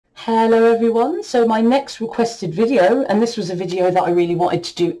Hello everyone, so my next requested video, and this was a video that I really wanted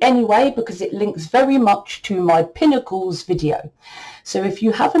to do anyway because it links very much to my Pinnacles video. So if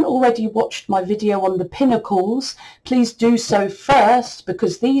you haven't already watched my video on the Pinnacles, please do so first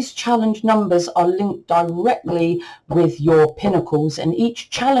because these challenge numbers are linked directly with your Pinnacles, and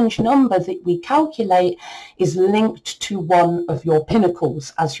each challenge number that we calculate is linked to one of your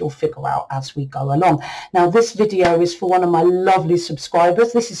Pinnacles, as you'll figure out as we go along. Now this video is for one of my lovely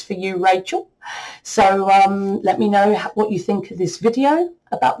subscribers. This is for you, Rachel. So let me know what you think of this video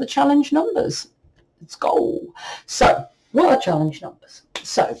about the challenge numbers. Let's go. So what are challenge numbers?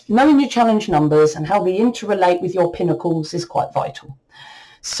 So knowing your challenge numbers and how they interrelate with your Pinnacles is quite vital.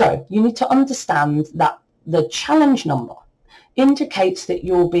 So you need to understand that the challenge number indicates that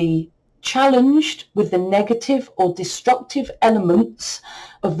you'll be challenged with the negative or destructive elements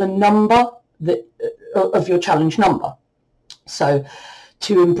of the number of your challenge number. So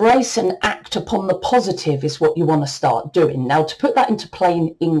to embrace and act upon the positive is what you want to start doing. Now, to put that into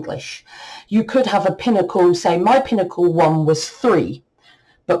plain English, you could have a pinnacle, say my pinnacle 1 was 3,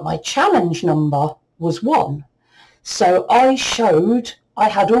 but my challenge number was 1. So I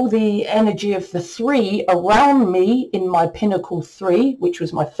had all the energy of the 3 around me in my pinnacle 3, which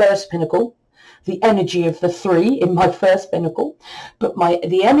was my first pinnacle, the energy of the 3 in my first pinnacle, but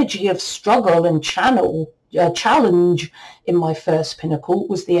the energy of struggle and challenge in my first pinnacle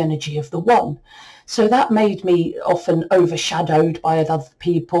was the energy of the 1. So that made me often overshadowed by other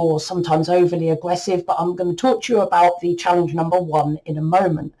people or sometimes overly aggressive, but I'm going to talk to you about the challenge number 1 in a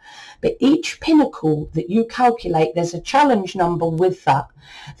moment. But each pinnacle that you calculate, there's a challenge number with that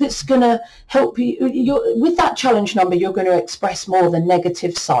that's going to help you. With that challenge number, you're going to express more the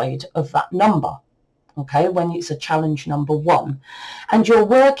negative side of that number. Okay, when it's a challenge number 1, and you're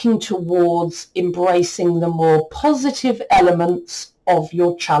working towards embracing the more positive elements of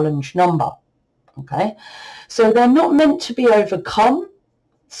your challenge number. Okay, so they're not meant to be overcome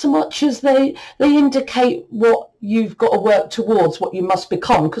so much as they indicate what you've got to work towards, what you must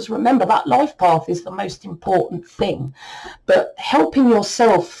become, because remember that life path is the most important thing. But helping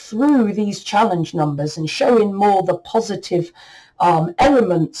yourself through these challenge numbers and showing more the positive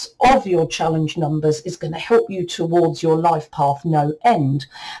elements of your challenge numbers is going to help you towards your life path no end.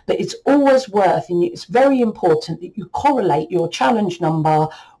 But it's always worth, and it's very important that you correlate your challenge number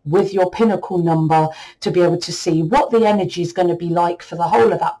with your pinnacle number to be able to see what the energy is going to be like for the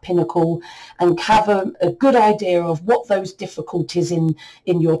whole of that pinnacle, and have a good idea of what those difficulties in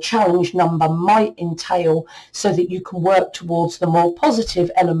your challenge number might entail, so that you can work towards the more positive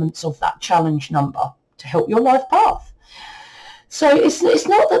elements of that challenge number to help your life path. So it's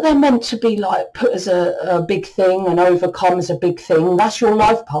not that they're meant to be like put as a big thing and overcome as a big thing. That's your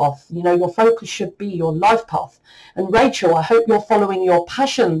life path. You know, your focus should be your life path. And Rachel, I hope you're following your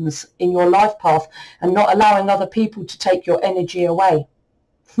passions in your life path and not allowing other people to take your energy away.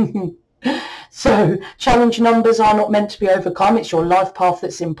 So challenge numbers are not meant to be overcome. It's your life path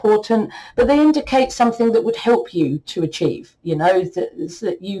that's important, but they indicate something that would help you to achieve, you know,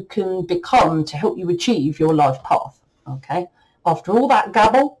 that you can become to help you achieve your life path. Okay. After all that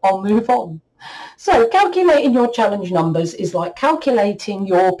gabble, I'll move on. So calculating your challenge numbers is like calculating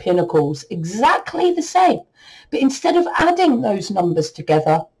your pinnacles, exactly the same. But instead of adding those numbers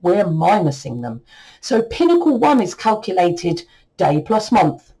together, we're minusing them. So pinnacle 1 is calculated day plus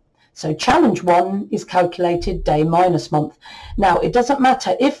month. So challenge 1 is calculated day minus month. Now, it doesn't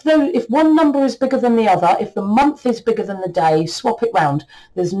matter if one number is bigger than the other, if the month is bigger than the day, swap it round.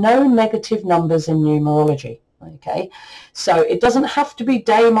 There's no negative numbers in numerology. Okay, so it doesn't have to be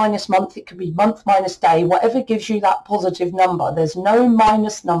day minus month. It could be month minus day, whatever gives you that positive number. There's no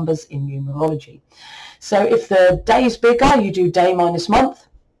minus numbers in numerology. So if the day is bigger, you do day minus month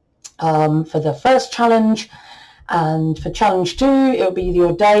for the first challenge, and for challenge 2 it'll be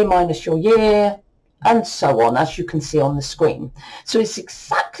your day minus your year, and so on, as you can see on the screen. So it's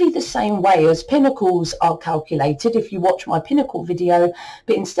exactly the same way as pinnacles are calculated if you watch my pinnacle video,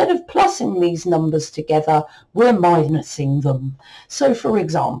 but instead of plussing these numbers together, we're minusing them. So for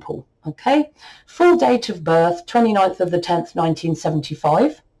example, okay, full date of birth, 29th of the 10th,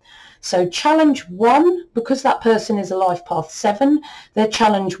 1975. So challenge 1, because that person is a life path 7, their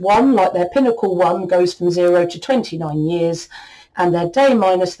challenge 1, like their pinnacle 1, goes from 0 to 29 years, and their day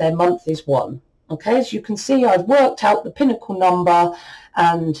minus their month is 1. Okay, as you can see, I've worked out the pinnacle number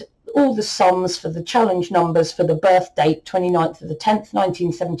and all the sums for the challenge numbers for the birth date, 29th of the 10th,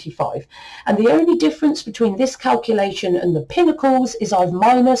 1975. And the only difference between this calculation and the pinnacles is I've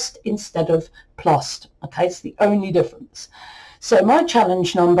minused instead of plussed. Okay, it's the only difference. So my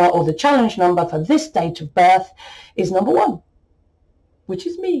challenge number, or the challenge number for this date of birth, is number 1. which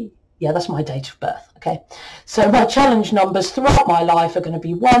is me. Yeah, that's my date of birth. Okay, so my challenge numbers throughout my life are going to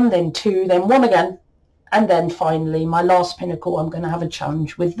be 1, then 2, then 1 again, and then finally my last pinnacle, I'm going to have a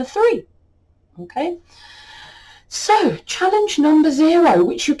challenge with the 3. Okay, so challenge number 0,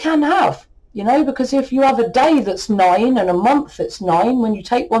 which you can have, you know, because if you have a day that's 9 and a month that's 9, when you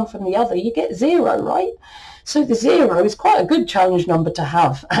take one from the other, you get 0, right? So the 0 is quite a good challenge number to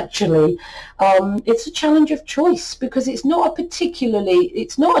have, actually. It's a challenge of choice, because it's not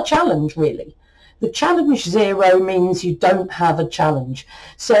a challenge, really. The challenge 0 means you don't have a challenge.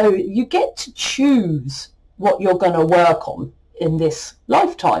 So you get to choose what you're going to work on in this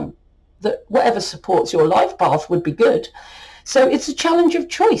lifetime. That whatever supports your life path would be good. So it's a challenge of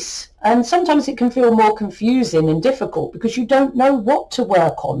choice, and sometimes it can feel more confusing and difficult because you don't know what to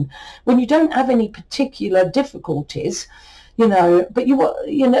work on when you don't have any particular difficulties, you know, but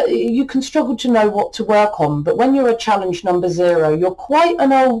you can struggle to know what to work on. But when you're a challenge number 0, you're quite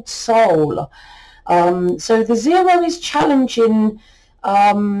an old soul. So the 0 is challenging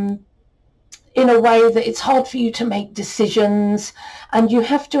in a way that it's hard for you to make decisions, and you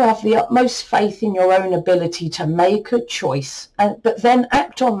have to have the utmost faith in your own ability to make a choice, but then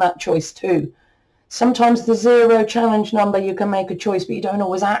act on that choice too. Sometimes the 0 challenge number, you can make a choice, but you don't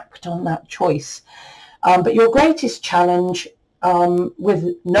always act on that choice. But your greatest challenge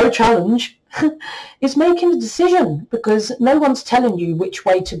with no challenge is making a decision, because no one's telling you which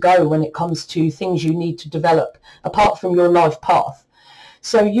way to go when it comes to things you need to develop apart from your life path.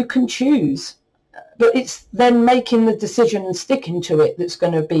 So you can choose, but it's then making the decision and sticking to it that's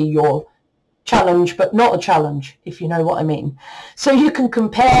going to be your challenge, but not a challenge, if you know what I mean. So you can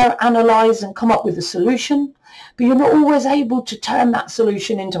compare, analyze, and come up with a solution, but you're not always able to turn that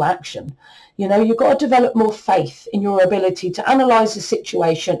solution into action. You know, you've got to develop more faith in your ability to analyze the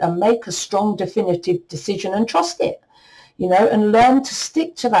situation and make a strong, definitive decision and trust it, you know, and learn to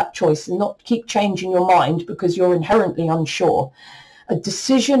stick to that choice and not keep changing your mind because you're inherently unsure. A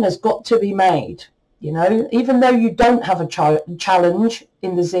decision has got to be made, you know, even though you don't have a challenge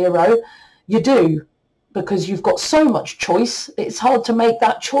in the 0, you do, because you've got so much choice. It's hard to make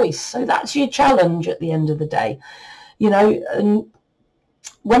that choice. So that's your challenge at the end of the day, you know. And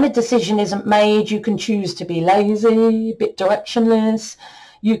when a decision isn't made, you can choose to be lazy, a bit directionless.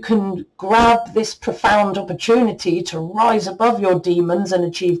 You can grab this profound opportunity to rise above your demons and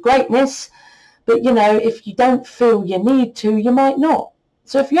achieve greatness. But, you know, if you don't feel you need to, you might not.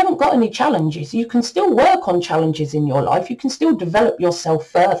 So if you haven't got any challenges, you can still work on challenges in your life. You can still develop yourself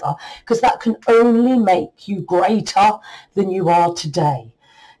further, because that can only make you greater than you are today.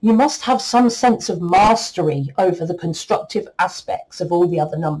 You must have some sense of mastery over the constructive aspects of all the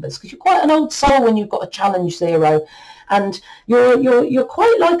other numbers, because you're quite an old soul when you've got a challenge 0. And you're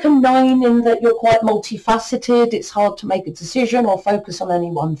quite like a 9 in that you're quite multifaceted. It's hard to make a decision or focus on any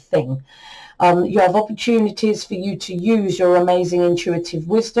one thing. You have opportunities for you to use your amazing intuitive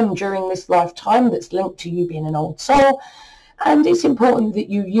wisdom during this lifetime that's linked to you being an old soul. And it's important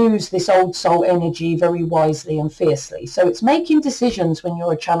that you use this old soul energy very wisely and fiercely. So it's making decisions when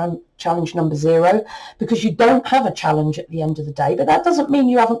you're a challenge number 0, because you don't have a challenge at the end of the day. But that doesn't mean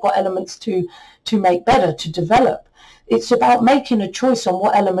you haven't got elements to make better, to develop. It's about making a choice on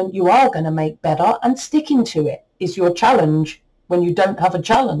what element you are going to make better, and sticking to it is your challenge when you don't have a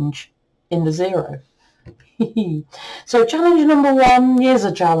challenge in the 0. So challenge number 1 is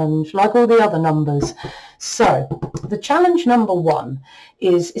a challenge like all the other numbers. So the challenge number 1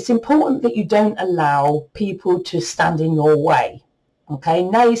 is, it's important that you don't allow people to stand in your way. Okay,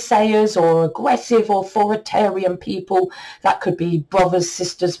 naysayers or aggressive authoritarian people, that could be brothers,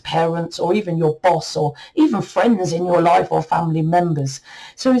 sisters, parents, or even your boss, or even friends in your life or family members.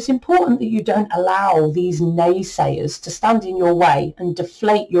 So it's important that you don't allow these naysayers to stand in your way and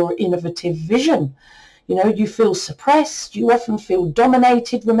deflate your innovative vision. You know, you feel suppressed, you often feel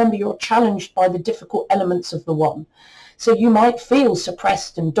dominated. Remember, you're challenged by the difficult elements of the 1. So you might feel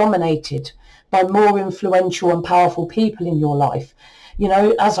suppressed and dominated by more influential and powerful people in your life. You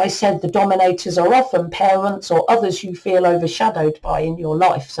know, as I said, the dominators are often parents or others you feel overshadowed by in your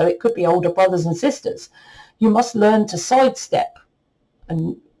life. So it could be older brothers and sisters. You must learn to sidestep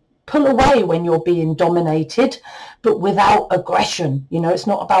and pull away when you're being dominated, but without aggression. You know, it's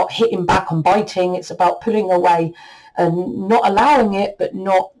not about hitting back and biting. It's about pulling away and not allowing it, but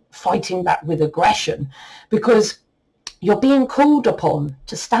not fighting back with aggression, because you're being called upon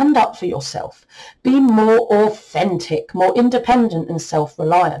to stand up for yourself, be more authentic, more independent and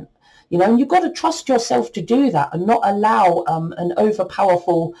self-reliant. You know, and you've got to trust yourself to do that, and not allow an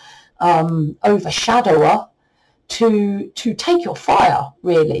overpowerful overshadower to take your fire,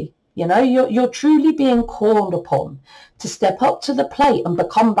 really. You know, you're truly being called upon to step up to the plate and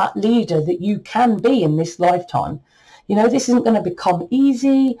become that leader that you can be in this lifetime. You know, this isn't going to become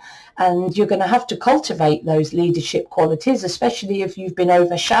easy, and you're going to have to cultivate those leadership qualities, especially if you've been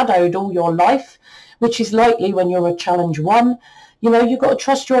overshadowed all your life, which is likely when you're a challenge one. You know, you've got to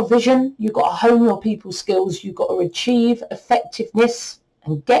trust your vision, you've got to hone your people skills, you've got to achieve effectiveness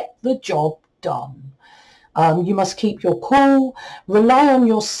and get the job done. You must keep your cool, rely on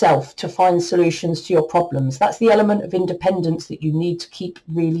yourself to find solutions to your problems. That's the element of independence that you need to keep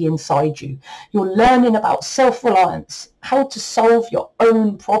really inside you. You're learning about self-reliance, how to solve your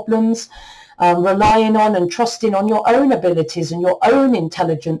own problems, relying on and trusting on your own abilities and your own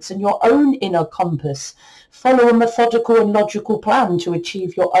intelligence and your own inner compass. Follow a methodical and logical plan to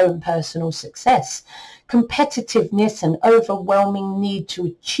achieve your own personal success. Competitiveness and overwhelming need to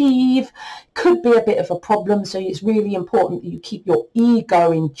achieve could be a bit of a problem, so it's really important that you keep your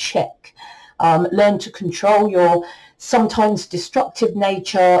ego in check. Learn to control your sometimes destructive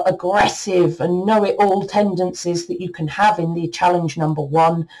nature, aggressive and know-it-all tendencies that you can have in the challenge number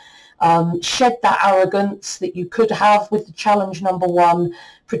one. Shed that arrogance that you could have with the challenge number one,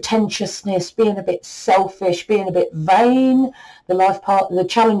 pretentiousness, being a bit selfish, being a bit vain. The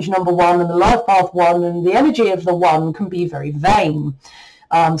challenge number one and the life path one and the energy of the one can be very vain,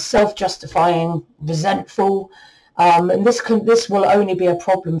 self-justifying, resentful. And this will only be a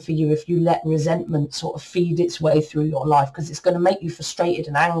problem for you if you let resentment sort of feed its way through your life, because it's going to make you frustrated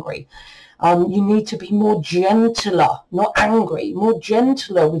and angry. You need to be more gentler, not angry, more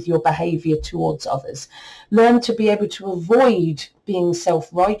gentler with your behavior towards others. Learn to be able to avoid being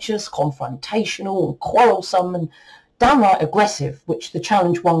self-righteous, confrontational, and quarrelsome, and downright aggressive, which the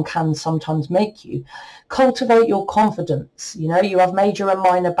challenge one can sometimes make you. Cultivate your confidence. You know, you have major and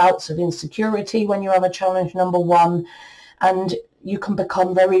minor bouts of insecurity when you have a challenge number one, and you can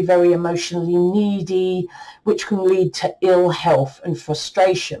become very, very emotionally needy, which can lead to ill health and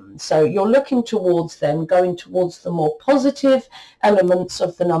frustration. So you're looking towards then going towards the more positive elements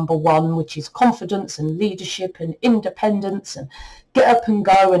of the number one, which is confidence and leadership and independence and get up and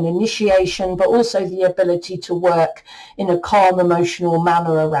go and initiation, but also the ability to work in a calm, emotional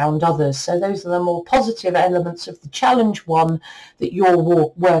manner around others. So those are the more positive elements of the challenge one that you're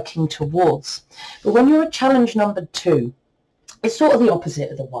working towards. But when you're at challenge number two, it's sort of the opposite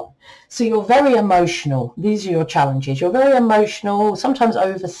of the one. So you're very emotional. These are your challenges. You're very emotional, sometimes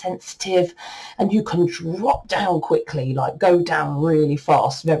oversensitive, and you can drop down quickly, like go down really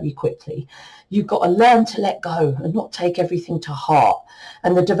fast, very quickly. You've got to learn to let go and not take everything to heart.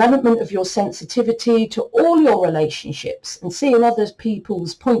 And the development of your sensitivity to all your relationships and seeing other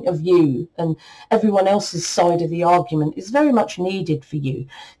people's point of view and everyone else's side of the argument is very much needed for you,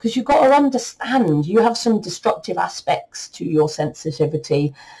 because you've got to understand you have some destructive aspects to your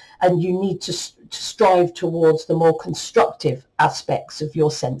sensitivity, and you need to strive towards the more constructive aspects of your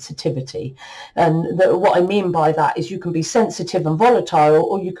sensitivity. And what I mean by that is you can be sensitive and volatile,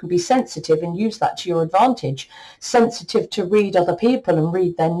 or you can be sensitive and use that to your advantage. Sensitive to read other people and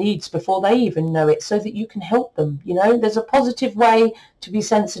read their needs before they even know it, so that you can help them. You know, there's a positive way to be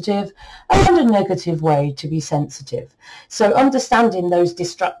sensitive and a negative way to be sensitive. So understanding these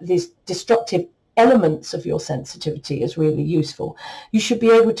destructive elements of your sensitivity is really useful. You should be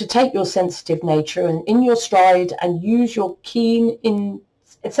able to take your sensitive nature and in your stride and use your keen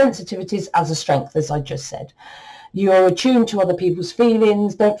sensitivities as a strength, as I just said. You're attuned to other people's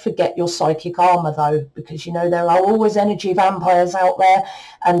feelings. Don't forget your psychic armor though, because you know there are always energy vampires out there,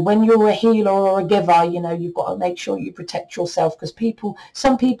 and when you're a healer or a giver, you know, you've got to make sure you protect yourself, because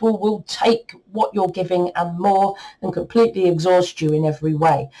some people will take what you're giving and more and completely exhaust you in every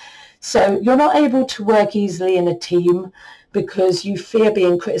way. So you're not able to work easily in a team because you fear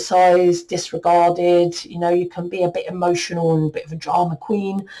being criticised, disregarded. You know, you can be a bit emotional and a bit of a drama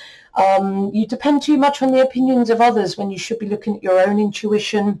queen. You depend too much on the opinions of others when you should be looking at your own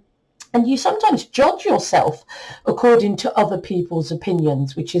intuition. And you sometimes judge yourself according to other people's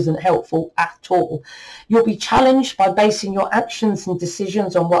opinions, which isn't helpful at all. You'll be challenged by basing your actions and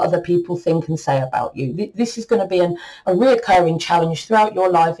decisions on what other people think and say about you. This is going to be a reoccurring challenge throughout your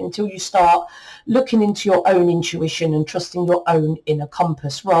life until you start looking into your own intuition and trusting your own inner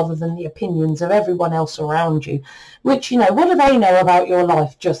compass rather than the opinions of everyone else around you, which, you know, what do they know about your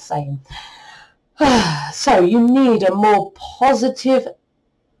life? Just saying. So you need a more positive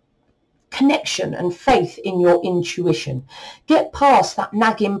connection and faith in your intuition. Get past that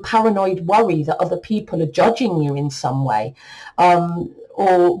nagging paranoid worry that other people are judging you in some way.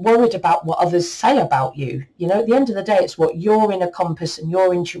 or worried about what others say about you. You know, at the end of the day, it's what your inner compass and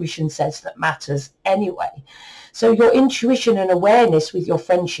your intuition says that matters anyway. So your intuition and awareness with your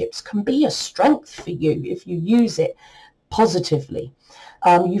friendships can be a strength for you if you use it positively.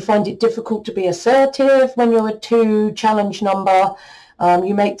 You find it difficult to be assertive when you're a 2 challenge number.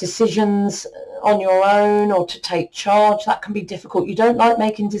 You make decisions on your own or to take charge. That can be difficult. You don't like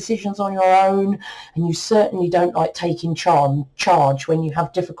making decisions on your own, and you certainly don't like taking charge when you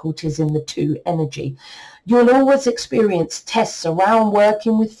have difficulties in the 2 energy. You'll always experience tests around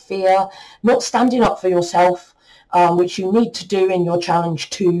working with fear, not standing up for yourself, which you need to do in your challenge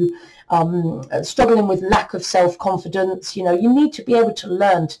 2. Struggling with lack of self-confidence. You know, you need to be able to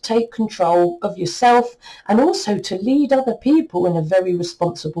learn to take control of yourself and also to lead other people in a very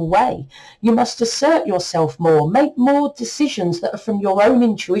responsible way. You must assert yourself more, make more decisions that are from your own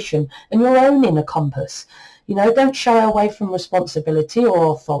intuition and your own inner compass. You know, don't shy away from responsibility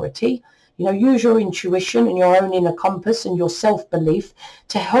or authority. You know, use your intuition and your own inner compass and your self-belief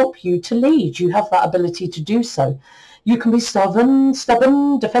to help you to lead. You have that ability to do so. You can be stubborn,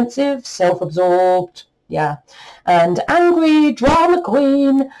 defensive, self-absorbed, and angry, drama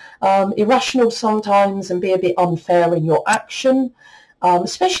queen, irrational sometimes, and be a bit unfair in your action,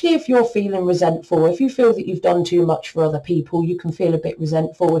 especially if you're feeling resentful. If you feel that you've done too much for other people, you can feel a bit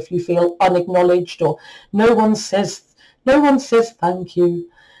resentful. If you feel unacknowledged or no one says thank you,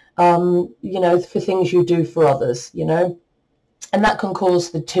 you know, for things you do for others, you know. And that can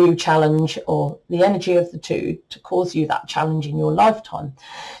cause the 2 challenge, or the energy of the 2, to cause you that challenge in your lifetime.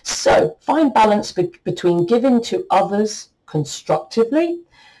 So find balance between giving to others constructively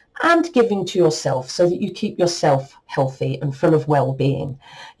and giving to yourself so that you keep yourself healthy and full of well-being.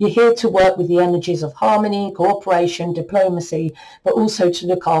 You're here to work with the energies of harmony, cooperation, diplomacy, but also to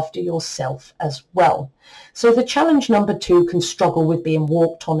look after yourself as well. So the challenge number 2 can struggle with being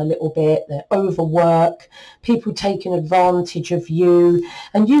walked on a little bit, the overwork, people taking advantage of you,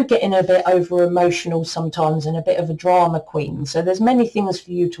 and you getting a bit over emotional sometimes and a bit of a drama queen. So there's many things for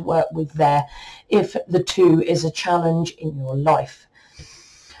you to work with there if the 2 is a challenge in your life.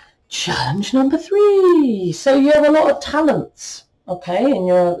 Challenge number 3. So you have a lot of talents, okay, and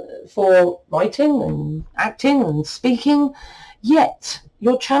you're for writing and acting and speaking, yet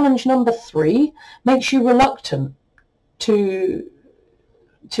your challenge number 3 makes you reluctant to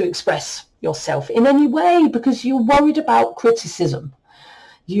express yourself in any way because you're worried about criticism.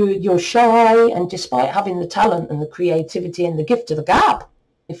 You're shy, and despite having the talent and the creativity and the gift of the gab,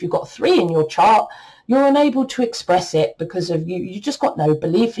 if you've got 3 in your chart, you're unable to express it because of you just got no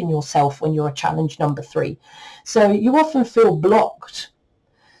belief in yourself when you're a challenge number 3. So you often feel blocked.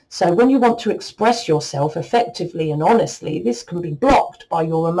 So when you want to express yourself effectively and honestly, this can be blocked by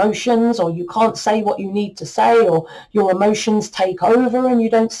your emotions, or you can't say what you need to say, or your emotions take over and you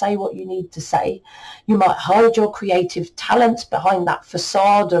don't say what you need to say. You might hide your creative talents behind that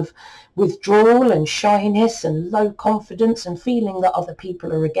facade of withdrawal and shyness and low confidence and feeling that other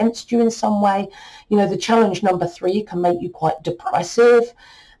people are against you in some way. You know, the challenge number 3 can make you quite depressive.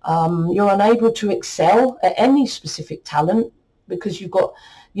 You're unable to excel at any specific talent because you've got,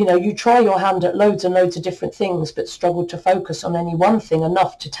 you know, you try your hand at loads and loads of different things but struggle to focus on any one thing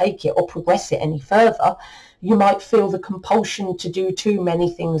enough to take it or progress it any further. You might feel the compulsion to do too many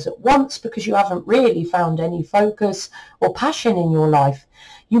things at once because you haven't really found any focus or passion in your life.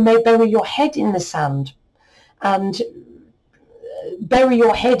 You may bury your head in the sand and bury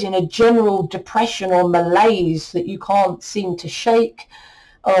your head in a general depression or malaise that you can't seem to shake,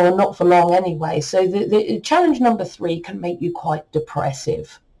 or not for long anyway. So the challenge number 3 can make you quite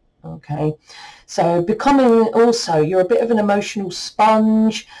depressive. Okay, so becoming also, you're a bit of an emotional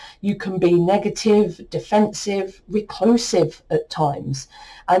sponge. You can be negative, defensive, reclusive at times,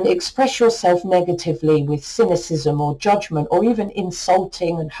 and express yourself negatively with cynicism or judgment, or even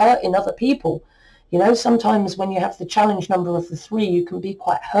insulting and hurting other people. You know, sometimes when you have the challenge number of the 3, you can be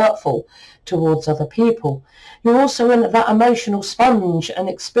quite hurtful towards other people. You're also in that emotional sponge and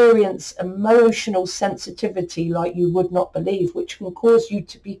experience emotional sensitivity like you would not believe, which can cause you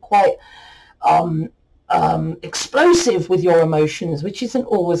to be quite explosive with your emotions, which isn't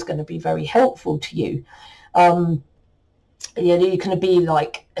always going to be very helpful to you. You can be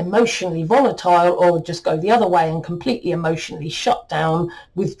like emotionally volatile, or just go the other way and completely emotionally shut down,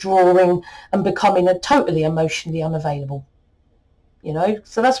 withdrawing and becoming a totally emotionally unavailable. You know,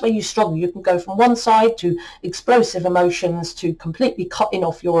 so that's where you struggle. You can go from one side to explosive emotions to completely cutting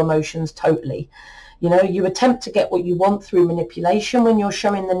off your emotions totally. You know, you attempt to get what you want through manipulation when you're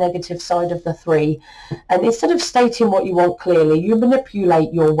showing the negative side of the 3. And instead of stating what you want clearly, you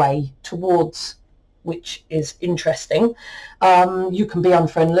manipulate your way towards which is interesting. You can be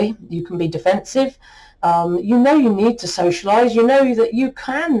unfriendly, you can be defensive. You know you need to socialise, you know that you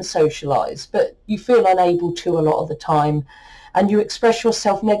can socialise, but you feel unable to a lot of the time, and you express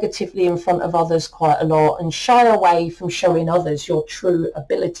yourself negatively in front of others quite a lot and shy away from showing others your true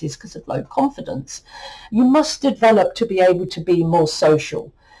abilities because of low confidence. You must develop to be able to be more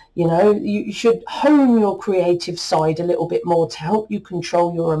social. You know, you should hone your creative side a little bit more to help you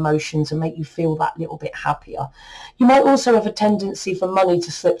control your emotions and make you feel that little bit happier. You might also have a tendency for money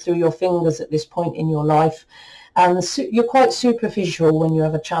to slip through your fingers at this point in your life. And you're quite superficial when you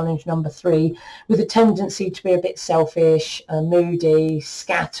have a challenge number 3, with a tendency to be a bit selfish, moody,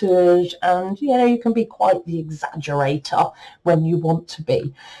 scattered, and you know you can be quite the exaggerator when you want to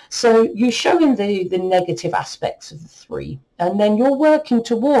be. So you're showing the negative aspects of the 3, and then you're working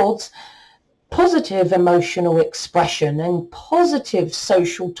towards positive emotional expression and positive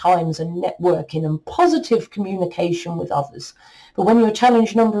social times and networking and positive communication with others. But when your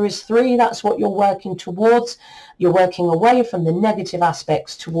challenge number is 3, that's what you're working towards. You're working away from the negative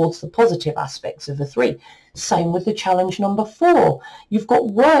aspects towards the positive aspects of the 3. Same with the challenge number 4. You've got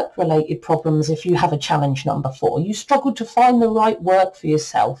work-related problems if you have a challenge number 4. You struggle to find the right work for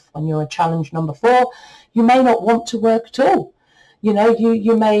yourself when you're a challenge number 4. You may not want to work at all. You know,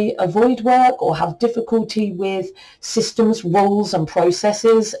 you may avoid work or have difficulty with systems, rules and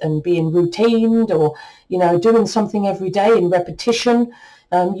processes and being routined, or, you know, doing something every day in repetition.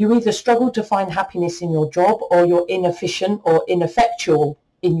 You either struggle to find happiness in your job, or you're inefficient or ineffectual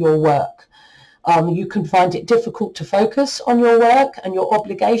in your work. You can find it difficult to focus on your work and your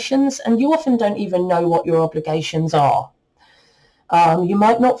obligations, and you often don't even know what your obligations are. You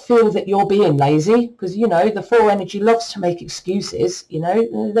might not feel that you're being lazy, because, you know, the 4 energy loves to make excuses. You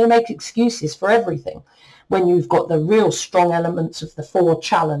know, they make excuses for everything. When you've got the real strong elements of the 4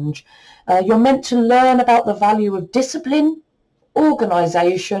 challenge, you're meant to learn about the value of discipline,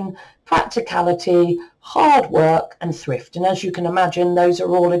 organisation, practicality, hard work and thrift. And as you can imagine, those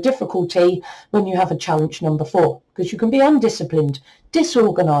are all a difficulty when you have a challenge number 4, because you can be undisciplined,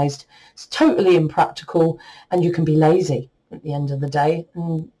 disorganised, it's totally impractical, and you can be lazy at the end of the day.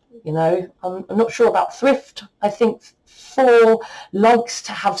 And you know, I'm not sure about thrift. I think 4 likes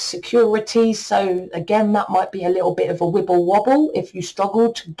to have security, so again that might be a little bit of a wibble wobble if you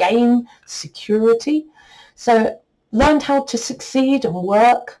struggle to gain security. So learn how to succeed and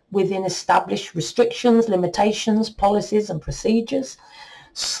work within established restrictions, limitations, policies and procedures.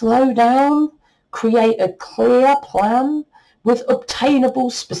 Slow down, create a clear plan with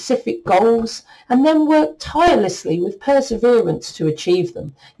obtainable specific goals, and then work tirelessly with perseverance to achieve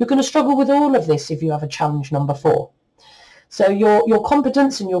them. You're going to struggle with all of this if you have a challenge number 4. So your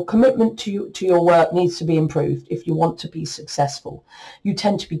competence and your commitment to your work needs to be improved if you want to be successful. You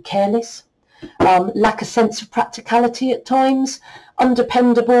tend to be careless, lack a sense of practicality at times,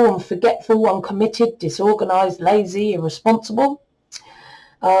 undependable and forgetful, uncommitted, disorganised, lazy, irresponsible.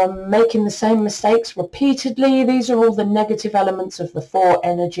 Making the same mistakes repeatedly. These are all the negative elements of the 4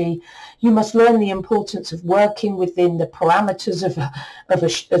 energy. You must learn the importance of working within the parameters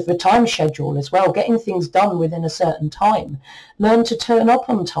of a time schedule as well, getting things done within a certain time. Learn to turn up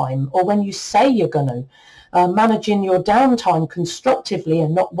on time, or when you say you're going to. Managing your downtime constructively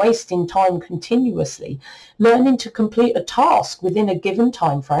and not wasting time continuously. Learning to complete a task within a given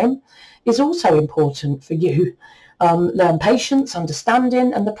time frame is also important for you. Learn patience,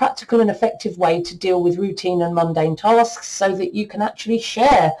 understanding, and the practical and effective way to deal with routine and mundane tasks so that you can actually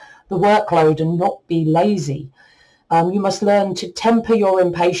share the workload and not be lazy. You must learn to temper your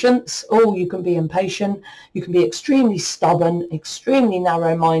impatience. Oh, you can be impatient. You can be extremely stubborn, extremely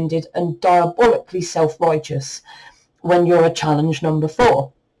narrow-minded, and diabolically self-righteous when you're a challenge number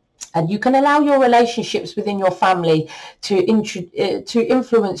 4. And you can allow your relationships within your family to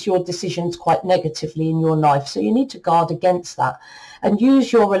influence your decisions quite negatively in your life. So you need to guard against that and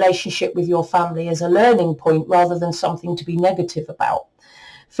use your relationship with your family as a learning point rather than something to be negative about.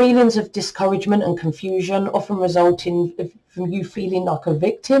 Feelings of discouragement and confusion often result from you feeling like a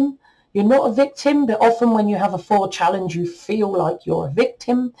victim. You're not a victim, but often when you have a 4 challenge, you feel like you're a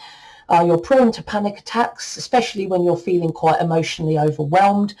victim. You're prone to panic attacks, especially when you're feeling quite emotionally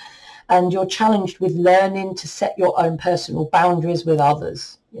overwhelmed, and you're challenged with learning to set your own personal boundaries with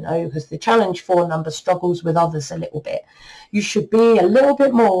others, you know, because the challenge 4 number struggles with others a little bit. You should be a little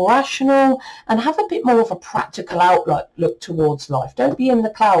bit more rational and have a bit more of a practical outlook towards life. Don't be in the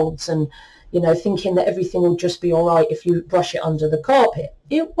clouds and, you know, thinking that everything will just be all right if you brush it under the carpet.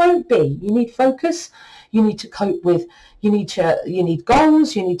 It won't be. You need focus. You need to cope with, you need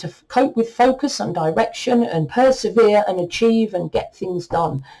goals. You need to cope with focus and direction and persevere and achieve and get things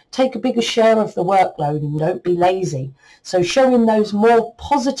done. Take a bigger share of the workload and don't be lazy. So showing those more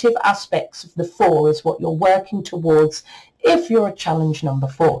positive aspects of the 4 is what you're working towards if you're a challenge number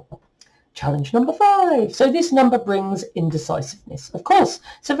 4. Challenge number 5. So this number brings indecisiveness. Of course,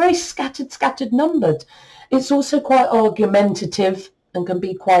 it's a very scattered number. It's also quite argumentative and can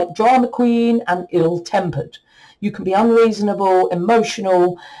be quite drama queen and ill-tempered. You can be unreasonable,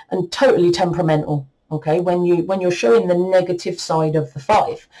 emotional, and totally temperamental. Okay, when you're showing the negative side of the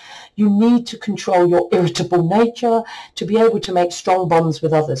 5, you need to control your irritable nature to be able to make strong bonds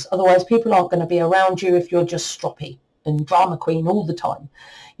with others. Otherwise, people aren't going to be around you if you're just stroppy and drama queen all the time.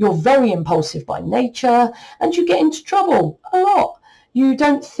 You're very impulsive by nature and you get into trouble a lot. You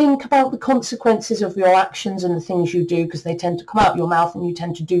don't think about the consequences of your actions and the things you do because they tend to come out your mouth and you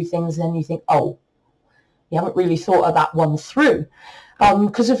tend to do things and then you think, oh, you haven't really thought of that one through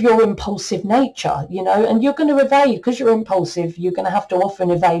because of your impulsive nature, you know, and you're going to evade. Because you're impulsive, you're going to have to often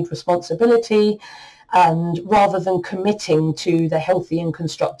evade responsibility, and rather than committing to the healthy and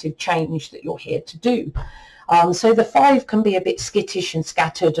constructive change that you're here to do. So the 5 can be a bit skittish and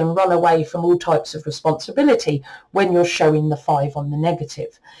scattered and run away from all types of responsibility when you're showing the 5 on the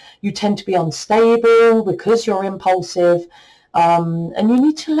negative. You tend to be unstable because you're impulsive, and you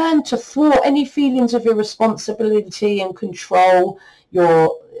need to learn to thwart any feelings of irresponsibility and control your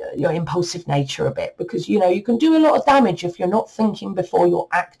impulsive nature a bit, because, you know, you can do a lot of damage if you're not thinking before you're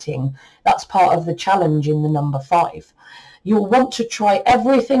acting. That's part of the challenge in the number 5. You'll want to try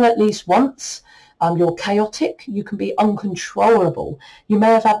everything at least once. You're chaotic. You can be uncontrollable. You may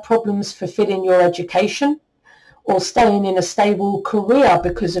have had problems fulfilling your education or staying in a stable career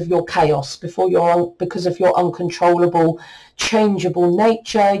because of your chaos, because of your uncontrollable, changeable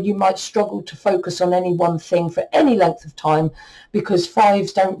nature. You might struggle to focus on any one thing for any length of time because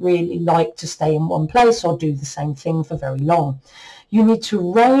 5s don't really like to stay in one place or do the same thing for very long. You need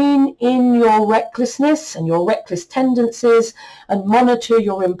to rein in your recklessness and your reckless tendencies and monitor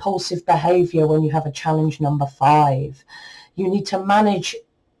your impulsive behavior when you have a challenge number 5. You need to manage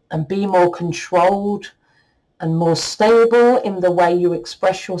and be more controlled and more stable in the way you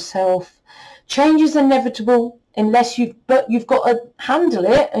express yourself. Change is inevitable but you've got to handle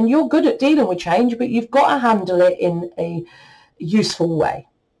it, and you're good at dealing with change, but you've got to handle it in a useful way,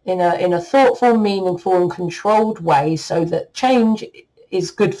 in a thoughtful, meaningful and controlled way, so that change is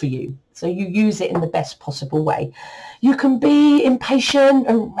good for you. So you use it in the best possible way. You can be impatient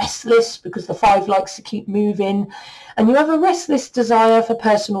and restless because the 5 likes to keep moving, and you have a restless desire for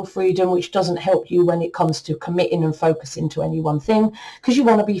personal freedom, which doesn't help you when it comes to committing and focusing to any one thing, because you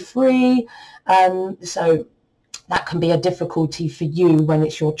want to be free. So that can be a difficulty for you when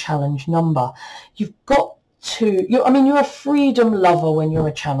it's your challenge number. You've got to, you're a freedom lover when you're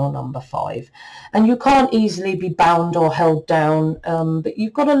a channel number 5, and you can't easily be bound or held down, but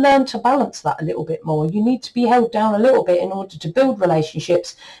you've got to learn to balance that a little bit more. You need to be held down a little bit in order to build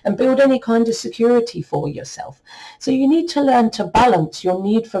relationships and build any kind of security for yourself. So you need to learn to balance your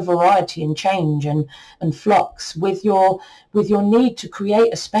need for variety and change and flux with your need to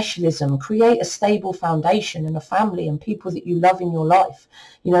create a specialism, create a stable foundation and a family and people that you love in your life.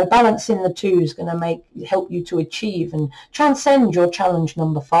 You know, balancing the 2 is going to help you to achieve and transcend your challenge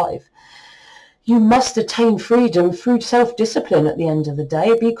number 5. You must attain freedom through self-discipline at the end of the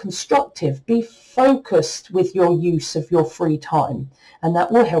day. Be constructive, be focused with your use of your free time, and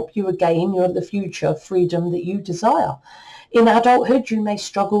that will help you gain the future freedom that you desire. In adulthood, you may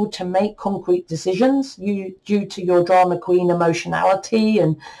struggle to make concrete decisions due to your drama queen emotionality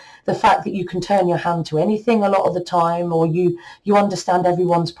and the fact that you can turn your hand to anything a lot of the time, or you understand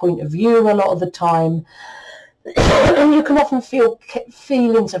everyone's point of view a lot of the time. And you can often feel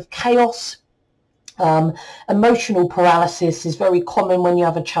feelings of chaos. Emotional paralysis is very common when you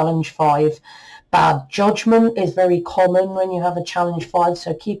have a challenge 5. Bad judgment is very common when you have a challenge 5,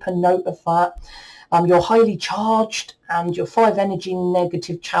 so keep a note of that. You're highly charged, and your 5 energy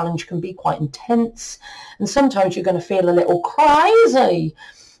negative challenge can be quite intense, and sometimes you're going to feel a little crazy.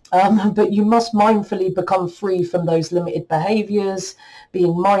 But you must mindfully become free from those limited behaviors,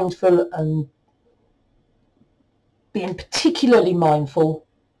 being mindful and being particularly mindful.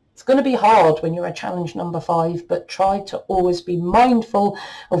 It's going to be hard when you're a challenge number 5, but try to always be mindful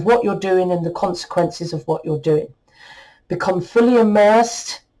of what you're doing and the consequences of what you're doing. Become fully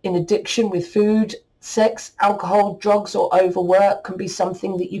immersed in addiction with food Sex, alcohol, drugs or overwork can be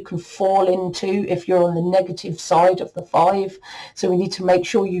something that you can fall into if you're on the negative side of the 5. So we need to make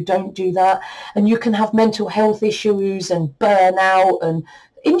sure you don't do that. And you can have mental health issues and burnout and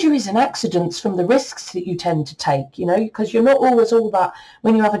injuries and accidents from the risks that you tend to take, you know, because you're not always all that,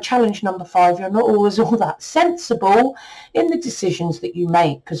 when you have a challenge number 5, you're not always all that sensible in the decisions that you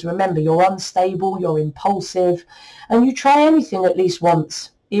make. Because remember, you're unstable, you're impulsive, and you try anything at least once.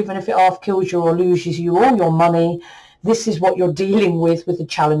 Even if it half kills you or loses you all your money, this is what you're dealing with the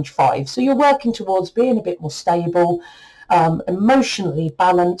challenge 5. So you're working towards being a bit more stable, emotionally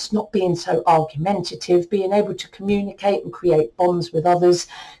balanced, not being so argumentative, being able to communicate and create bonds with others,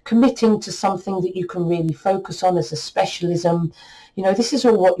 committing to something that you can really focus on as a specialism. You know, this is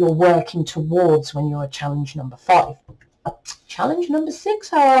all what you're working towards when you're a challenge number 5. Challenge number 6,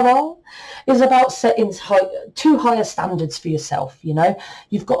 however, is about setting too higher standards for yourself. You know,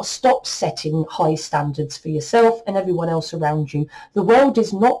 you've got to stop setting high standards for yourself and everyone else around you. The world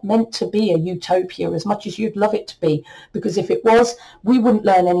is not meant to be a utopia as much as you'd love it to be, because if it was, we wouldn't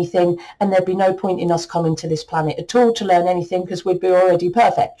learn anything and there'd be no point in us coming to this planet at all to learn anything, because we'd be already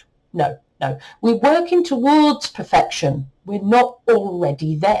perfect. No. We're working towards perfection. We're not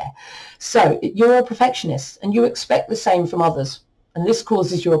already there. So you're a perfectionist and you expect the same from others, and this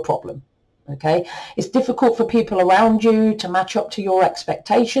causes you a problem. Okay, it's difficult for people around you to match up to your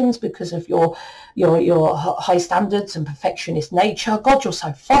expectations because of your high standards and perfectionist nature. God, you're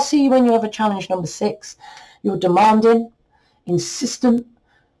so fussy when you have a challenge number 6. You're demanding, insistent,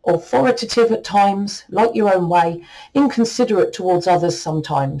 authoritative at times, like your own way, inconsiderate towards others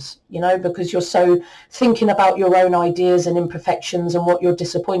sometimes, you know, because you're so thinking about your own ideas and imperfections and what you're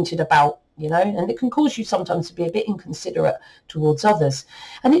disappointed about, you know, and it can cause you sometimes to be a bit inconsiderate towards others.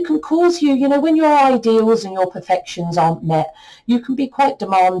 And it can cause you, you know, when your ideals and your perfections aren't met, you can be quite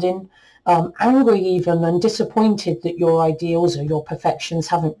demanding, angry even, and disappointed that your ideals or your perfections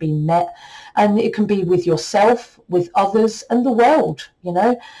haven't been met. And it can be with yourself, with others and the world, you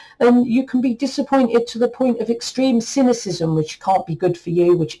know, and you can be disappointed to the point of extreme cynicism, which can't be good for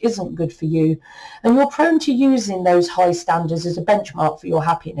you, which isn't good for you. And you're prone to using those high standards as a benchmark for your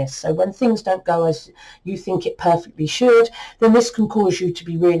happiness. So when things don't go as you think it perfectly should, then this can cause you to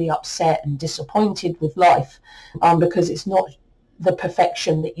be really upset and disappointed with life, because it's not the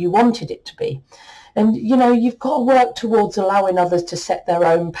perfection that you wanted it to be. And, you know, you've got to work towards allowing others to set their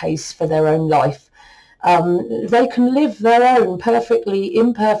own pace for their own life. They can live their own perfectly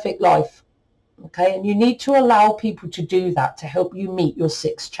imperfect life. Okay, and you need to allow people to do that to help you meet your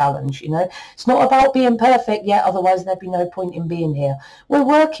 6th challenge. You know, it's not about being perfect yet, otherwise there'd be no point in being here. We're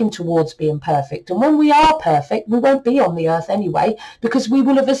working towards being perfect, and when we are perfect, we won't be on the earth anyway, because we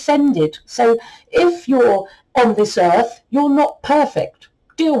will have ascended. So if you're on this earth, you're not perfect.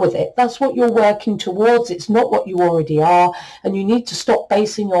 Deal with it. That's what you're working towards. It's not what you already are. And you need to stop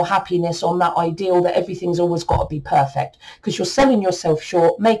basing your happiness on that ideal that everything's always got to be perfect, because you're selling yourself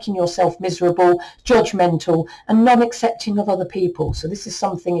short, making yourself miserable, judgmental, and non-accepting of other people. So this is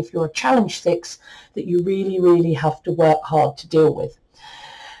something, if you're a challenge 6, that you really, really have to work hard to deal with.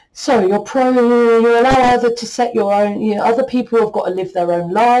 So you allow others to set your own, you know, other people have got to live their own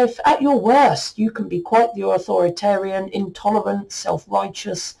life. At your worst, you can be quite the authoritarian, intolerant,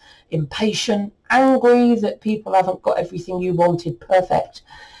 self-righteous, impatient, angry that people haven't got everything you wanted perfect.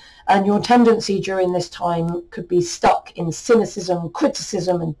 And your tendency during this time could be stuck in cynicism,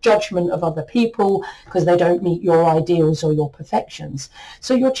 criticism and judgment of other people because they don't meet your ideals or your perfections.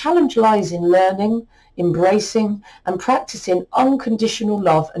 So your challenge lies in learning, embracing and practicing unconditional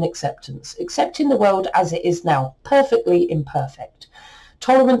love and acceptance, accepting the world as it is now, perfectly imperfect.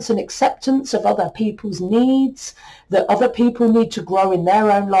 Tolerance and acceptance of other people's needs, that other people need to grow in their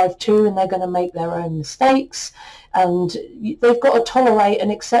own life too, and they're going to make their own mistakes. And they've got to tolerate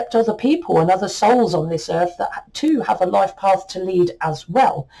and accept other people and other souls on this earth that too have a life path to lead as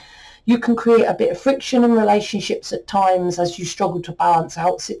well. You can create a bit of friction in relationships at times as you struggle to balance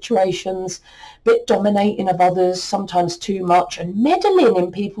out situations, bit dominating of others, sometimes too much, and meddling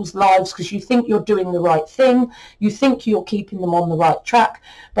in people's lives because you think you're doing the right thing, you think you're keeping them on the right track,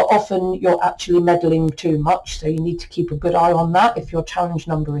 but often you're actually meddling too much. So you need to keep a good eye on that if your challenge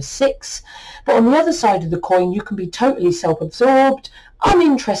number is 6. But on the other side of the coin, you can be totally self-absorbed,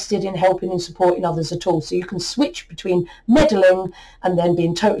 uninterested in helping and supporting others at all. So you can switch between meddling and then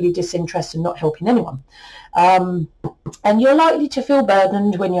being totally disinterested and not helping anyone. And you're likely to feel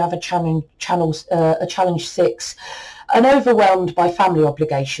burdened when you have a challenge 6 and overwhelmed by family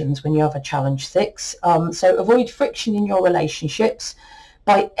obligations when you have a challenge 6. So avoid friction in your relationships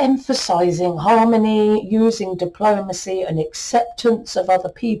by emphasizing harmony, using diplomacy and acceptance of other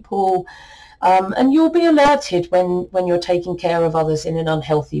people, And you'll be alerted when you're taking care of others in an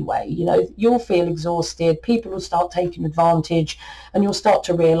unhealthy way. You know, you'll feel exhausted, people will start taking advantage, and you'll start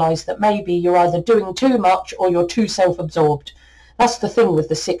to realise that maybe you're either doing too much or you're too self-absorbed. That's the thing with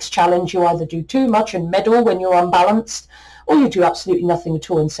the 6 challenge. You either do too much and meddle when you're unbalanced, or you do absolutely nothing at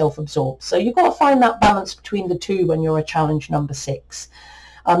all and self-absorbed. So you've got to find that balance between the two when you're a challenge number 6.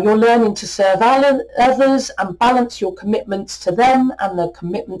 You're learning to serve others and balance your commitments to them and the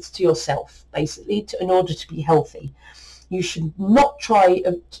commitments to yourself, basically, in order to be healthy. You should not try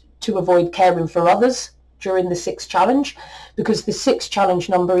to avoid caring for others during the 6 challenge, because the 6 challenge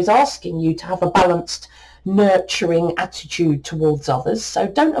number is asking you to have a balanced, nurturing attitude towards others. So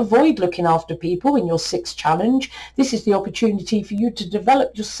don't avoid looking after people in your 6 challenge. This is the opportunity for you to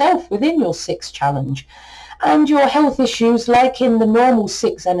develop yourself within your 6 challenge. And your health issues, like in the normal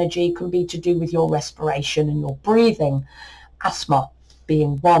 6 energy, can be to do with your respiration and your breathing. Asthma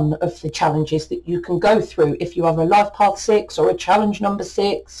being one of the challenges that you can go through. If you have a life path 6 or a challenge number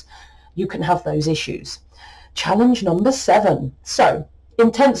 6, you can have those issues. Challenge number 7. So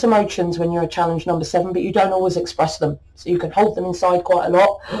intense emotions when you're a challenge number 7, but you don't always express them. So you can hold them inside quite a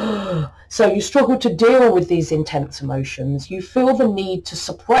lot. So you struggle to deal with these intense emotions. You feel the need to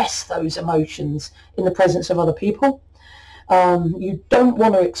suppress those emotions in the presence of other people. You don't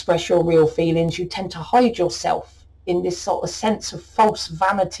want to express your real feelings. You tend to hide yourself in this sort of sense of false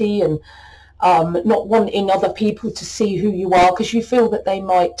vanity and not wanting other people to see who you are, because you feel that they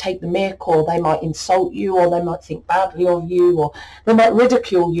might take the mick, or they might insult you, or they might think badly of you, or they might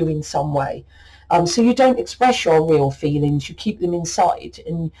ridicule you in some way. So you don't express your real feelings. You keep them inside,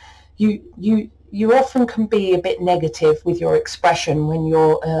 and you often can be a bit negative with your expression when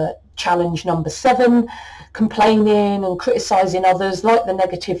you're challenge number 7, complaining and criticizing others like the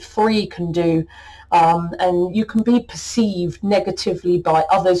negative 3 can do. And you can be perceived negatively by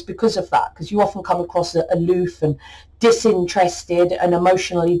others because of that, because you often come across aloof and disinterested and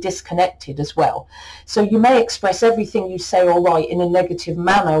emotionally disconnected as well. So you may express everything you say or write in a negative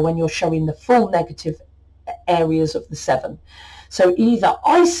manner when you're showing the full negative areas of the 7. So either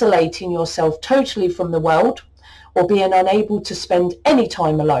isolating yourself totally from the world, or being unable to spend any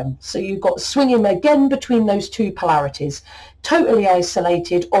time alone. So you've got swinging again between those 2 polarities, totally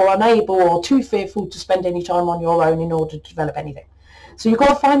isolated or unable or too fearful to spend any time on your own in order to develop anything. So you've got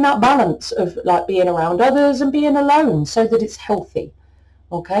to find that balance of like being around others and being alone so that it's healthy.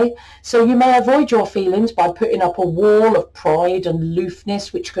 Okay, so you may avoid your feelings by putting up a wall of pride and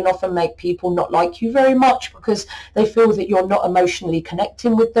aloofness, which can often make people not like you very much because they feel that you're not emotionally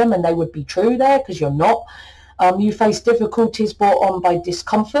connecting with them, and they would be true there because you're not. You face difficulties brought on by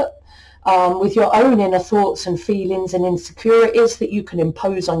discomfort with your own inner thoughts and feelings and insecurities that you can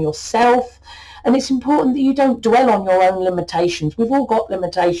impose on yourself. And it's important that you don't dwell on your own limitations. We've all got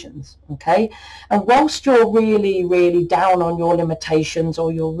limitations, okay? And whilst you're really, really down on your limitations,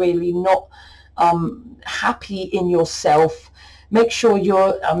 or you're really not happy in yourself, make sure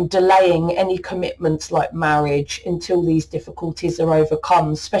you're delaying any commitments like marriage until these difficulties are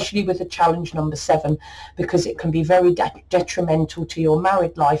overcome, especially with a challenge number 7, because it can be very detrimental to your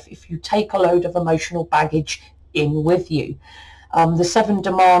married life if you take a load of emotional baggage in with you. The 7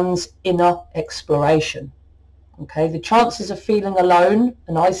 demands inner exploration. Okay, the chances of feeling alone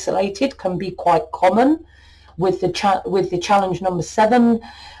and isolated can be quite common with the challenge number 7.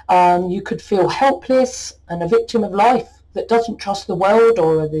 You could feel helpless and a victim of life that doesn't trust the world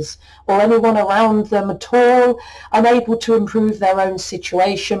or others or anyone around them at all, unable to improve their own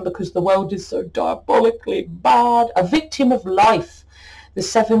situation because the world is so diabolically bad. A victim of life. The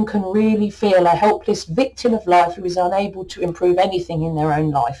 7 can really feel a helpless victim of life who is unable to improve anything in their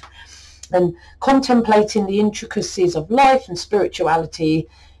own life. And contemplating the intricacies of life and spirituality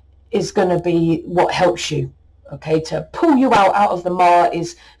is going to be what helps you. Okay, to pull you out of the mire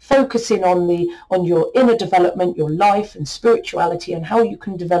is focusing on your inner development, your life and spirituality, and how you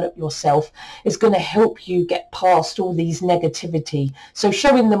can develop yourself is going to help you get past all these negativity. So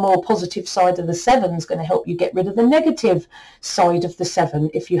showing the more positive side of the 7 is going to help you get rid of the negative side of the 7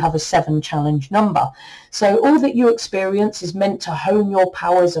 if you have a 7 challenge number. So all that you experience is meant to hone your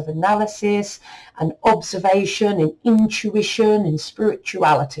powers of analysis and observation and intuition and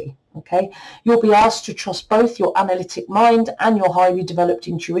spirituality. Okay, you'll be asked to trust both your analytic mind and your highly developed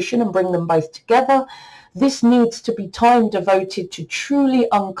intuition and bring them both together. This needs to be time devoted to truly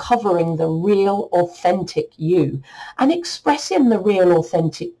uncovering the real, authentic you and expressing the real,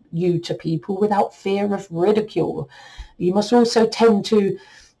 authentic you to people without fear of ridicule. You must also tend to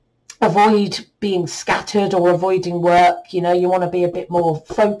avoid being scattered or avoiding work. You know, you want to be a bit more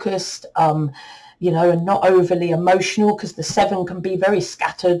focused. you know, and not overly emotional, because the 7 can be very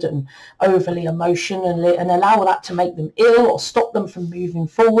scattered and overly emotional, and allow that to make them ill or stop them from moving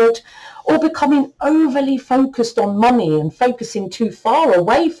forward, or becoming overly focused on money and focusing too far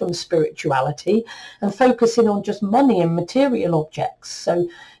away from spirituality and focusing on just money and material objects. So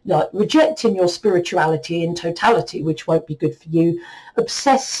like rejecting your spirituality in totality, which won't be good for you.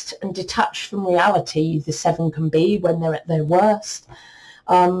 Obsessed and detached from reality, the 7 can be when they're at their worst.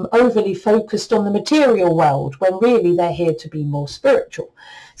 Overly focused on the material world when really they're here to be more spiritual.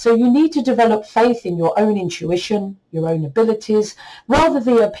 So you need to develop faith in your own intuition, your own abilities, rather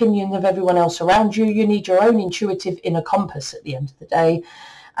than the opinion of everyone else around you. You need your own intuitive inner compass at the end of the day.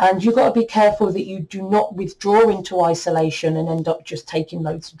 And you've got to be careful that you do not withdraw into isolation and end up just taking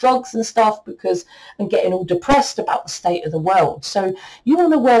loads of drugs and stuff and getting all depressed about the state of the world. So you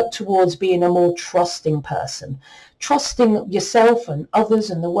want to work towards being a more trusting person, trusting yourself and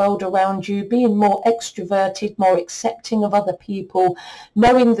others and the world around you, being more extroverted, more accepting of other people,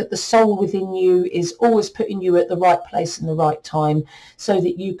 knowing that the soul within you is always putting you at the right place and the right time so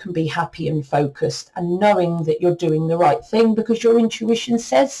that you can be happy and focused, and knowing that you're doing the right thing because your intuition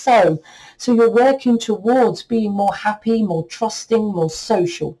says so. So you're working towards being more happy, more trusting, more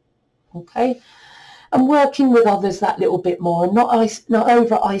social, okay? And working with others that little bit more, and not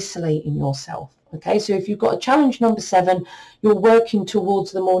over isolating yourself. Okay, so if you've got a challenge number 7, you're working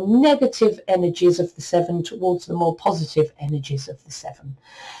towards the more negative energies of the 7 towards the more positive energies of the 7.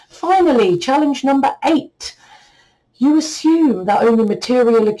 Finally, challenge number 8. You assume that only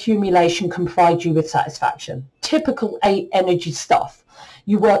material accumulation can provide you with satisfaction. Typical 8 energy stuff.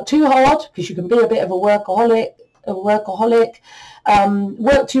 You work too hard because you can be a bit of a workaholic,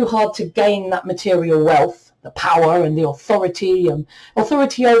 work too hard to gain that material wealth, the power and the authority, and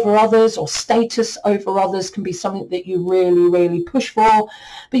authority over others or status over others can be something that you really, really push for.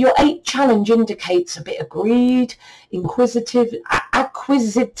 But your 8 challenge indicates a bit of greed,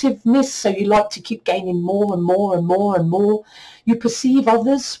 acquisitiveness, so you like to keep gaining more and more and more and more. You perceive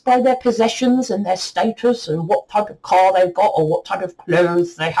others by their possessions and their status and what type of car they've got or what type of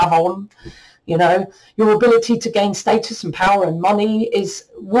clothes they have on. You know, your ability to gain status and power and money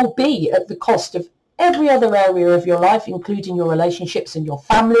will be at the cost of every other area of your life, including your relationships and your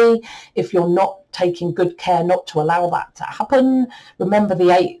family, if you're not taking good care not to allow that to happen. Remember, the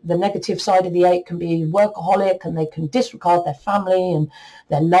 8, the negative side of the 8 can be workaholic, and they can disregard their family and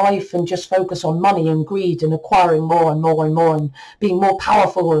their life and just focus on money and greed and acquiring more and more and more and being more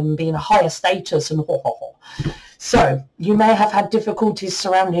powerful and being a higher status and So you may have had difficulties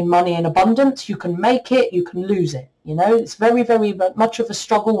surrounding money and abundance. You can make it, you can lose it. You know, it's very, very much of a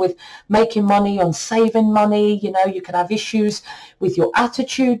struggle with making money, on saving money. You know, you can have issues with your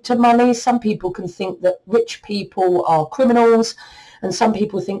attitude to money. Some people can think that rich people are criminals, and some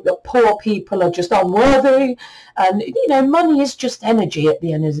people think that poor people are just unworthy. And, you know, money is just energy at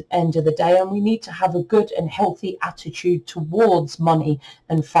the end of the day, and we need to have a good and healthy attitude towards money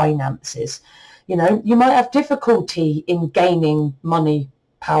and finances. You know, you might have difficulty in gaining money,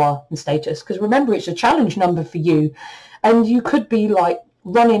 power and status, because remember, it's a challenge number for you, and you could be like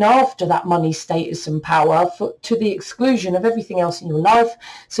running after that money, status and power to the exclusion of everything else in your life,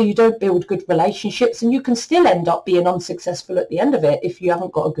 so you don't build good relationships, and you can still end up being unsuccessful at the end of it if you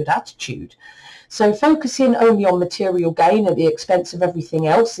haven't got a good attitude. So focusing only on material gain at the expense of everything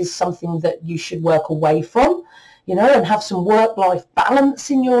else is something that you should work away from, you know, and have some work-life balance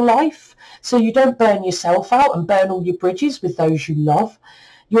in your life so you don't burn yourself out and burn all your bridges with those you love.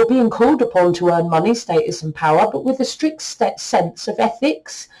 You're being called upon to earn money, status and power, but with a strict sense of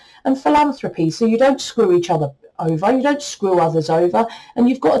ethics and philanthropy, so you don't screw each other over, you don't screw others over, and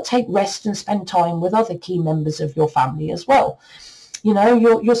you've got to take rest and spend time with other key members of your family as well. You know,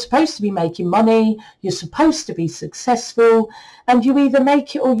 you're supposed to be making money, you're supposed to be successful, and you either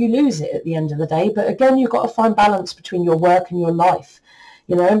make it or you lose it at the end of the day. But again, you've got to find balance between your work and your life,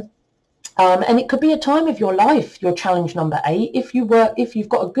 you know. And it could be a time of your life, your challenge number 8, if you've got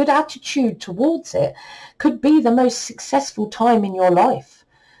a good attitude towards it, could be the most successful time in your life.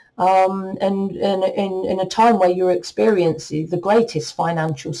 And in a time where you're experiencing the greatest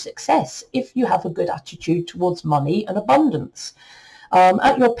financial success, if you have a good attitude towards money and abundance.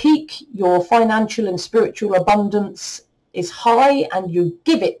 At your peak, your financial and spiritual abundance is high, and you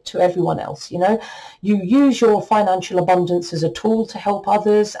give it to everyone else. You know, you use your financial abundance as a tool to help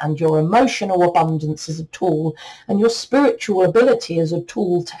others, and your emotional abundance as a tool, and your spiritual ability as a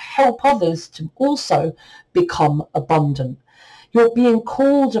tool to help others to also become abundant. You're being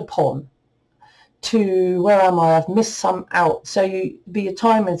called upon to, where am I? I've missed some out. So you be a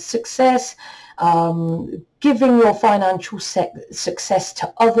time of success, giving your financial success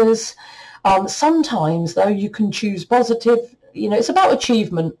to others, Sometimes, though, you can choose positive. It's about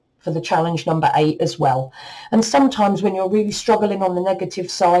achievement for the challenge number 8 as well. And sometimes when you're really struggling on the negative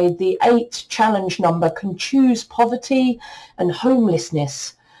side, the 8 challenge number can choose poverty and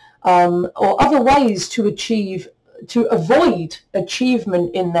homelessness, or other ways to avoid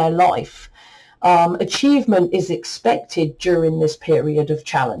achievement in their life. Achievement is expected during this period of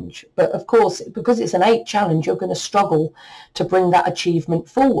challenge, but of course, because it's an 8 challenge, you're going to struggle to bring that achievement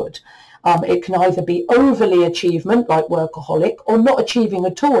forward. It can either be overly achievement, like workaholic, or not achieving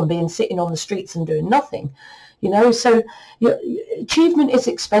at all and being sitting on the streets and doing nothing. So achievement is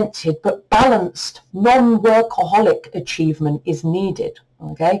expected, but balanced, non-workaholic achievement is needed.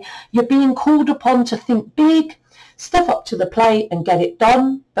 Okay, you're being called upon to think big, step up to the plate and get it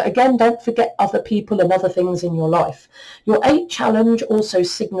done. But again, don't forget other people and other things in your life. Your 8 challenge also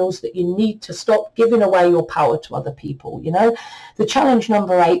signals that you need to stop giving away your power to other people. The challenge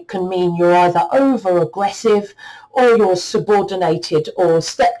number 8 can mean you're either over aggressive or you're subordinated or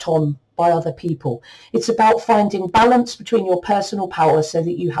stepped on by other people. It's about finding balance between your personal power so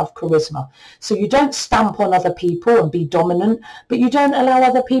that you have charisma. So you don't stamp on other people and be dominant, but you don't allow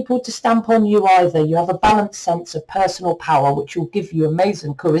other people to stamp on you either. You have a balanced sense of personal power, which will give you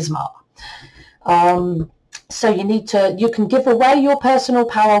amazing charisma. So you can give away your personal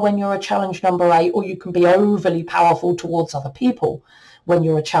power when you're a challenge number 8, or you can be overly powerful towards other people when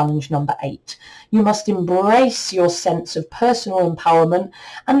you're a challenge number 8. You must embrace your sense of personal empowerment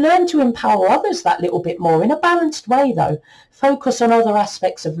and learn to empower others that little bit more in a balanced way, though. Focus on other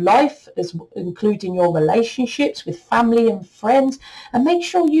aspects of life, including your relationships with family and friends, and make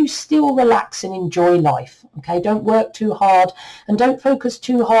sure you still relax and enjoy life. Okay, don't work too hard, and don't focus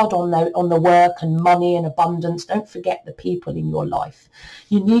too hard on the work and money and abundance. Don't forget the people in your life.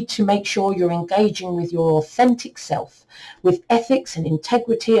 You need to make sure you're engaging with your authentic self, with ethics and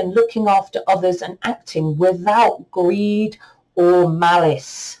integrity, and looking after others and acting without greed or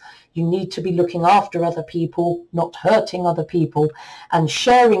malice. You need to be looking after other people, not hurting other people, and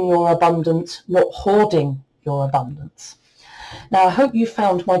sharing your abundance, not hoarding your abundance. Now, I hope you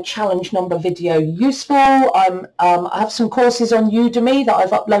found my challenge number video useful. I have some courses on Udemy that I've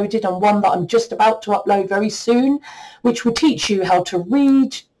uploaded, and one that I'm just about to upload very soon, which will teach you how to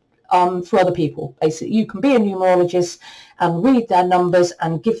read for other people. Basically, you can be a numerologist and read their numbers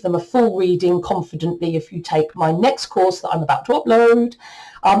and give them a full reading confidently if you take my next course that I'm about to upload.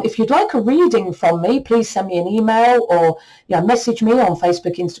 If you'd like a reading from me, please send me an email or message me on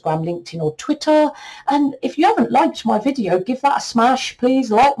Facebook, Instagram, LinkedIn or Twitter. And if you haven't liked my video, give that a smash.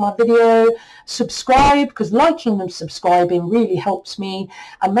 Please like my video, subscribe, because liking and subscribing really helps me.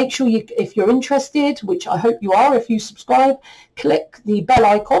 And make sure if you're interested, which I hope you are, if you subscribe, click the bell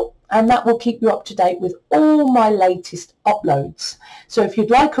icon, and that will keep you up to date with all my latest uploads. So if you'd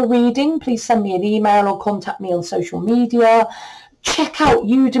like a reading, please send me an email or contact me on social media. Check out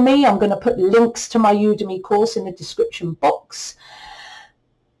Udemy. I'm going to put links to my Udemy course in the description box.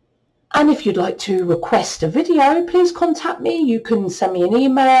 And if you'd like to request a video, please contact me. You can send me an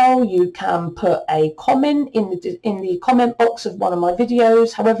email. You can put a comment in the comment box of one of my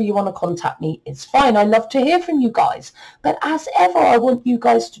videos. However you want to contact me, it's fine. I love to hear from you guys. But as ever, I want you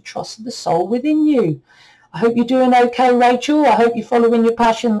guys to trust the soul within you. I hope you're doing okay, Rachel. I hope you're following your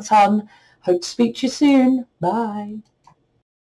passions, hon. Hope to speak to you soon. Bye.